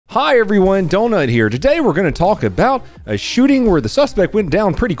Hi everyone, Donut here. Today we're going to talk about a shooting where the suspect went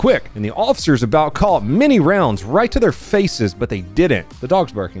down pretty quick and the officers about caught many rounds right to their faces, but they didn't. The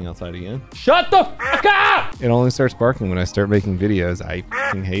dog's barking outside again. Shut the fuck up! It only starts barking when I start making videos. I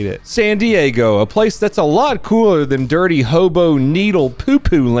fucking hate it. San Diego, a place that's a lot cooler than dirty hobo needle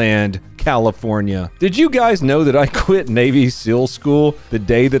poo-poo land. California. Did you guys know that I quit Navy SEAL school the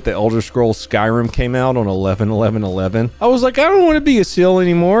day that the Elder Scrolls Skyrim came out on 11/11/11? I was like, I don't want to be a SEAL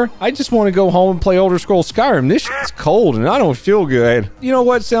anymore. I just want to go home and play Elder Scrolls Skyrim. This shit's cold and I don't feel good. You know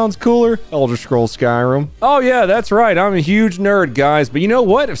what sounds cooler? Elder Scrolls Skyrim. Oh yeah, that's right. I'm a huge nerd, guys. But you know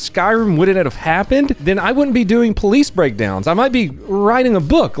what? If Skyrim wouldn't have happened, then I wouldn't be doing police breakdowns. I might be writing a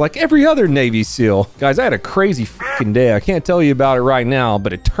book like every other Navy SEAL. Guys, I had a crazy fucking day. I can't tell you about it right now,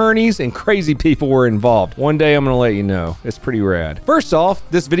 but attorneys and crazy people were involved. One day I'm gonna let you know. It's pretty rad. First off,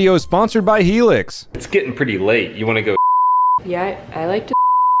 this video is sponsored by Helix. It's getting pretty late. You wanna go? Yeah, I like to.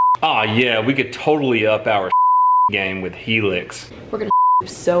 Oh yeah, we could totally up our game with Helix. We're gonna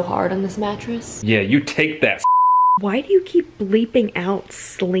so hard on this mattress. Yeah, you take that. Why do you keep bleeping out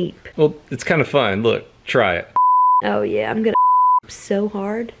sleep? Well, it's kind of fun. Look, try it. Oh yeah, I'm gonna so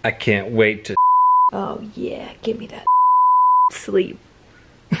hard. I can't wait to. Oh yeah, give me that sleep.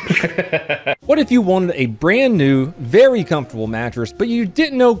 What if you wanted a brand new, very comfortable mattress, but you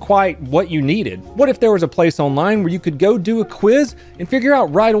didn't know quite what you needed? What if there was a place online where you could go do a quiz and figure out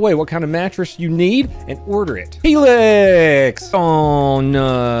right away what kind of mattress you need and order it? Helix! On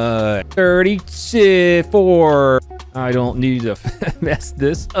 34. I don't need to mess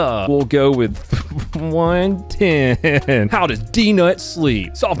this up. We'll go with 110. How does D-Nut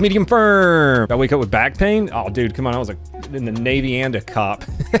sleep? Soft, medium, firm. I wake up with back pain? Oh, dude, come on. I was like in the Navy and a cop.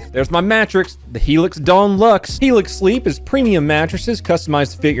 There's my mattress, the Helix Dawn Luxe. Helix Sleep is premium mattresses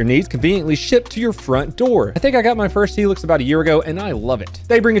customized to fit your needs, conveniently shipped to your front door. I think I got my first Helix about a year ago, and I love it.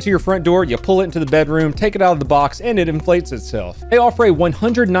 They bring it to your front door, you pull it into the bedroom, take it out of the box, and it inflates itself. They offer a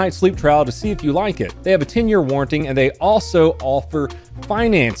 100-night sleep trial to see if you like it. They have a 10-year warranty, and they also offer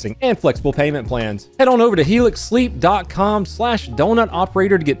financing and flexible payment plans. Head on over to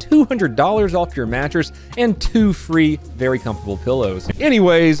helixsleep.com/donutoperator to get $200 off your mattress and 2 free, very comfortable pillows.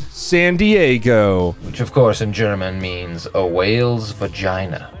 Anyways, San Diego. Which of course in German means a whale's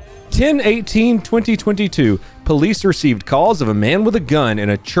vagina. 10/18/2022, police received calls of a man with a gun in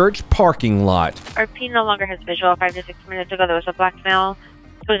a church parking lot. Our P no longer has visual. 5 to 6 minutes ago, there was a black male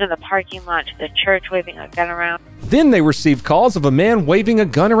who was in the parking lot to the church waving a gun around. Then they received calls of a man waving a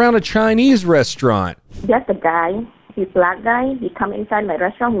gun around a Chinese restaurant. Just a guy, he's black guy. He come inside my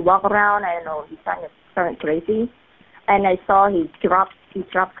restaurant. He walk around. I don't know. He's kind of crazy. And I saw he dropped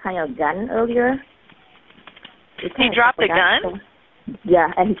kind of gun earlier. He dropped a gun?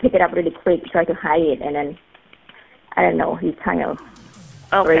 Yeah, and he picked it up really quick, tried to hide it, and then I don't know. He's kind of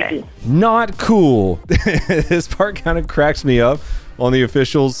crazy. Not cool. This part kind of cracks me up. On the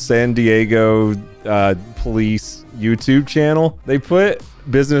official San Diego police YouTube channel, they put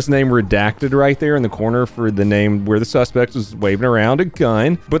business name redacted right there in the corner for the name where the suspect was waving around a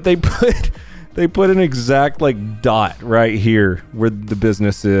gun, but they put an exact like dot right here where the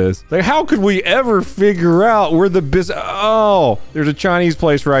business is. Like, how could we ever figure out where the business? Oh, there's a Chinese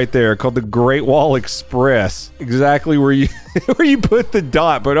place right there called the Great Wall Express. Exactly where you where you put the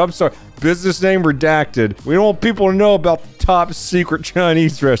dot. But I'm sorry, business name redacted. We don't want people to know about the top secret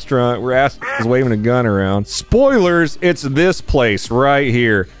Chinese restaurant where ass is waving a gun around. Spoilers, it's this place right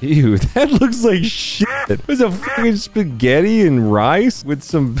here. Ew, that looks like shit. There's a fucking spaghetti and rice with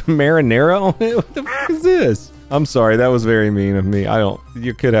some marinara on it. What the fuck is this? I'm sorry, that was very mean of me.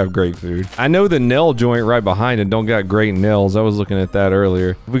 You could have great food. I know the nail joint right behind it don't got great nails. I was looking at that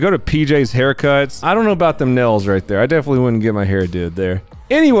earlier. If we go to PJ's Haircuts, I don't know about them nails right there. I definitely wouldn't get my hair did there.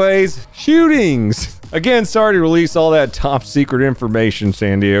 Anyways, shootings. Again, sorry to release all that top secret information,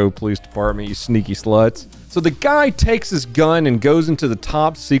 San Diego Police Department, you sneaky sluts. So the guy takes his gun and goes into the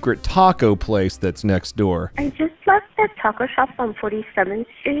top secret taco place that's next door. I just left that taco shop on 47th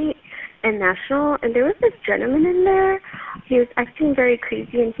Street and National, and there was this gentleman in there. He was acting very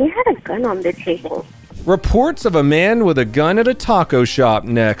crazy, and he had a gun on the table. Reports of a man with a gun at a taco shop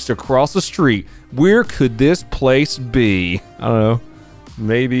next across the street. Where could this place be? I don't know.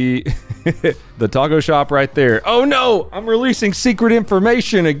 Maybe the taco shop right there. Oh no, I'm releasing secret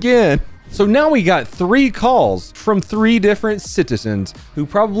information again. So now we got 3 calls from 3 different citizens who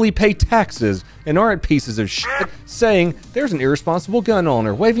probably pay taxes and aren't pieces of shit saying there's an irresponsible gun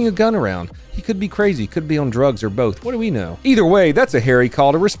owner waving a gun around. He could be crazy, could be on drugs or both. What do we know? Either way, that's a hairy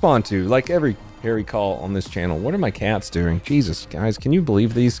call to respond to, like every hairy call on this channel. What are my cats doing? Jesus, guys, can you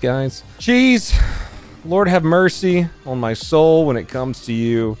believe these guys? Jeez. Lord have mercy on my soul when it comes to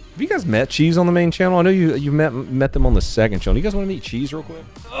you. Have you guys met Cheese on the main channel? I know you met them on the second channel. You guys want to meet Cheese real quick?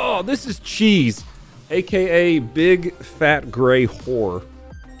 Oh, this is Cheese, aka Big Fat Gray Whore.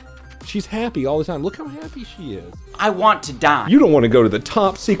 She's happy all the time. Look how happy she is. I want to die. You don't want to go to the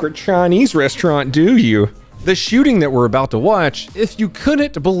top secret Chinese restaurant, do you? The shooting that we're about to watch, if you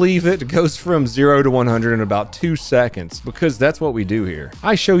couldn't believe it, goes from 0 to 100 in about 2 seconds, because that's what we do here.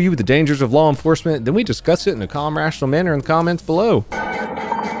 I show you the dangers of law enforcement, then we discuss it in a calm, rational manner in the comments below. He's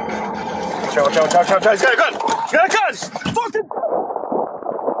got a gun! He's got a gun! Fucking...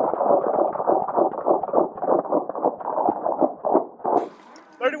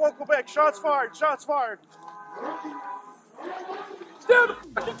 31 Quebec, shots fired, shots fired. Stand the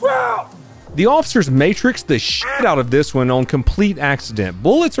fucking ground! The officers matrix the shit out of this one on complete accident.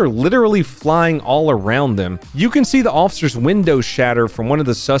 Bullets are literally flying all around them. You can see the officer's window shatter from one of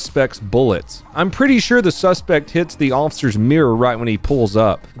the suspect's bullets. I'm pretty sure the suspect hits the officer's mirror right when he pulls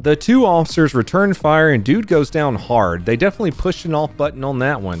up. The two officers return fire and dude goes down hard. They definitely pushed an off button on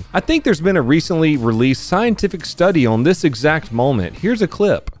that one. I think there's been a recently released scientific study on this exact moment. Here's a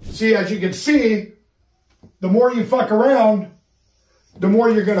clip. See, as you can see, the more you fuck around, the more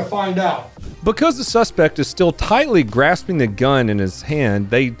you're gonna find out. Because the suspect is still tightly grasping the gun in his hand,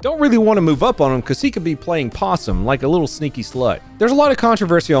 they don't really want to move up on him because he could be playing possum like a little sneaky slut. There's a lot of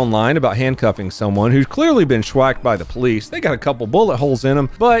controversy online about handcuffing someone who's clearly been schwacked by the police. They got a couple bullet holes in them,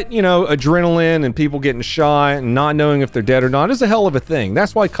 but you know, adrenaline and people getting shot and not knowing if they're dead or not is a hell of a thing.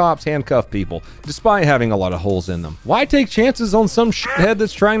 That's why cops handcuff people, despite having a lot of holes in them. Why take chances on some shithead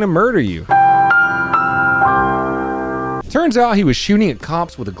that's trying to murder you? Turns out he was shooting at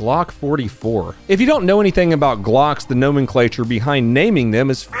cops with a Glock 44. If you don't know anything about Glocks, the nomenclature behind naming them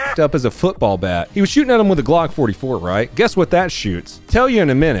is f***ed up as a football bat. He was shooting at him with a Glock 44, right? Guess what that shoots? Tell you in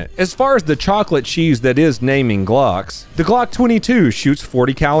a minute. As far as the chocolate cheese that is naming Glocks, the Glock 22 shoots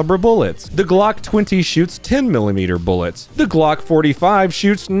 40 caliber bullets. The Glock 20 shoots 10mm bullets. The Glock 45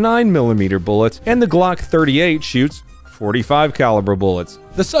 shoots 9mm bullets. And the Glock 38 shoots 45 caliber bullets.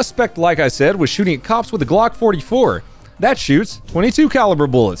 The suspect, like I said, was shooting at cops with a Glock 44. That shoots 22 caliber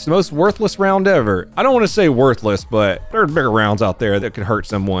bullets, the most worthless round ever. I don't want to say worthless, but there are bigger rounds out there that could hurt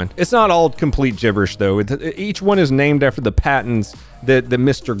someone. It's not all complete gibberish though. Each one is named after the patents that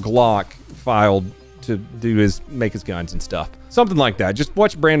Mr. Glock filed to do make his guns and stuff. Something like that. Just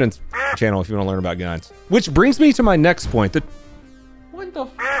watch Brandon's channel if you want to learn about guns. Which brings me to my next point. What the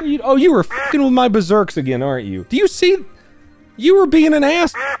f are you? Oh, you were fucking with my berserks again, aren't you? Do you see? You were being an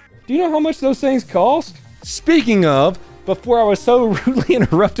ass. Do you know how much those things cost? Speaking of, before I was so rudely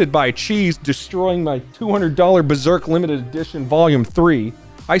interrupted by Cheese destroying my $200 Berserk Limited Edition Volume 3,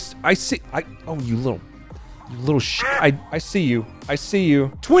 oh, you little shit. I see you. I see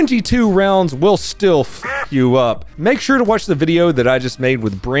you. 22 rounds will still f you up. Make sure to watch the video that I just made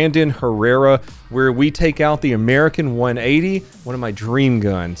with Brandon Herrera, where we take out the American 180, one of my dream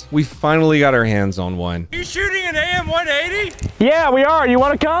guns. We finally got our hands on one. You shooting an AM 180? Yeah, we are. You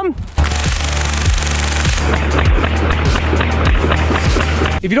want to come?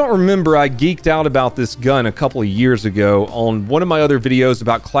 If you don't remember, I geeked out about this gun a couple of years ago on one of my other videos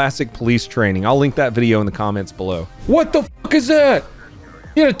about classic police training. I'll link that video in the comments below. What the fuck is that?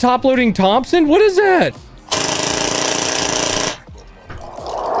 You got a top-loading Thompson? What is that?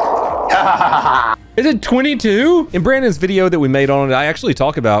 Is it 22? In Brandon's video that we made on it, I actually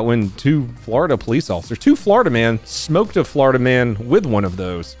talk about when two Florida man smoked a Florida man with one of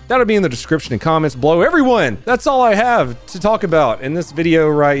those. That'll be in the description and comments below. Everyone, that's all I have to talk about in this video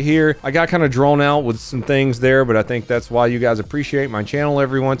right here. I got kind of drawn out with some things there, but I think that's why you guys appreciate my channel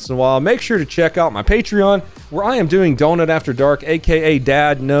every once in a while. Make sure to check out my Patreon, where I am doing Donut After Dark, aka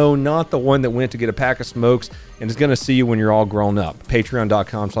Dad. No, not the one that went to get a pack of smokes and is gonna see you when you're all grown up.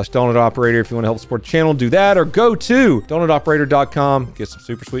 Patreon.com/DonutOperator. If you want to help support the channel, do that, or go to donutoperator.com, get some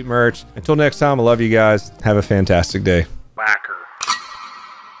super sweet merch. Until next time, I love you guys. Have a fantastic day.